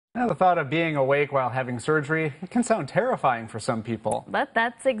Now, the thought of being awake while having surgery can sound terrifying for some people. But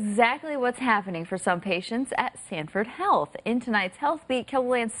that's exactly what's happening for some patients at Sanford Health. In tonight's Health Beat,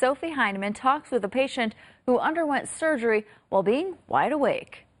 KELOLAND's Sophie Heineman talks with a patient who underwent surgery while being wide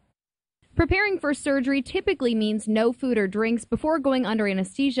awake. Preparing for surgery typically means no food or drinks before going under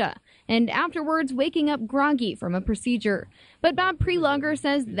anesthesia, and afterwards waking up groggy from a procedure. But Bob Prelogger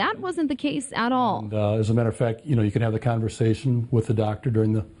says that wasn't the case at all. And, as a matter of fact, you can have the conversation with the doctor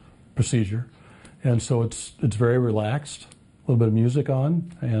during the procedure, and so it's very relaxed, a little bit of music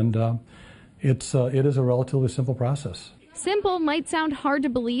on, and it is a relatively simple process. Simple might sound hard to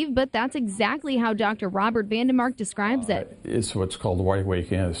believe, but that's exactly how Dr. Robert Vandemark describes it. It's what's called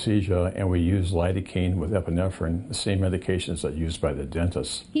wide-awake anesthesia, and we use lidocaine with epinephrine, the same medications that are used by the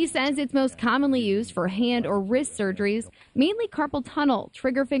dentist. He says it's most commonly used for hand or wrist surgeries, mainly carpal tunnel,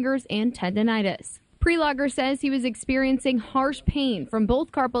 trigger fingers, and tendonitis. Prelogger says he was experiencing harsh pain from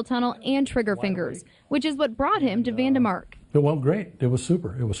both carpal tunnel and trigger fingers, which is what brought him to Vandemark. It went great. It was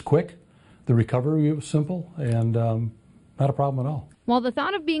super. It was quick. The recovery was simple, and not a problem at all. While the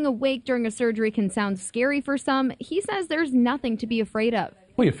thought of being awake during a surgery can sound scary for some, he says there's nothing to be afraid of.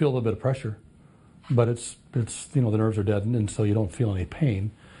 Well, you feel a little bit of pressure, but it's the nerves are deadened, and so you don't feel any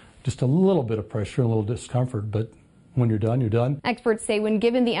pain. Just a little bit of pressure and a little discomfort, but when you're done, you're done. Experts say when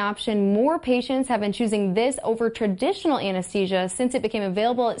given the option, more patients have been choosing this over traditional anesthesia since it became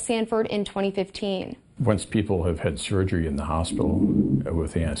available at Sanford in 2015. Once people have had surgery in the hospital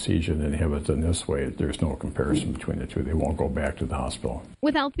with anesthesia and they have it done this way, there's no comparison between the two. They won't go back to the hospital.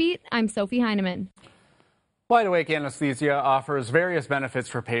 With Health Beat, I'm Sophie Heineman. Wide-awake anesthesia offers various benefits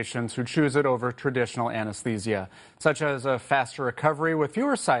for patients who choose it over traditional anesthesia, such as a faster recovery with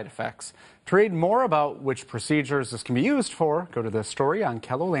fewer side effects. To read more about which procedures this can be used for, go to this story on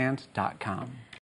KELOLAND.com.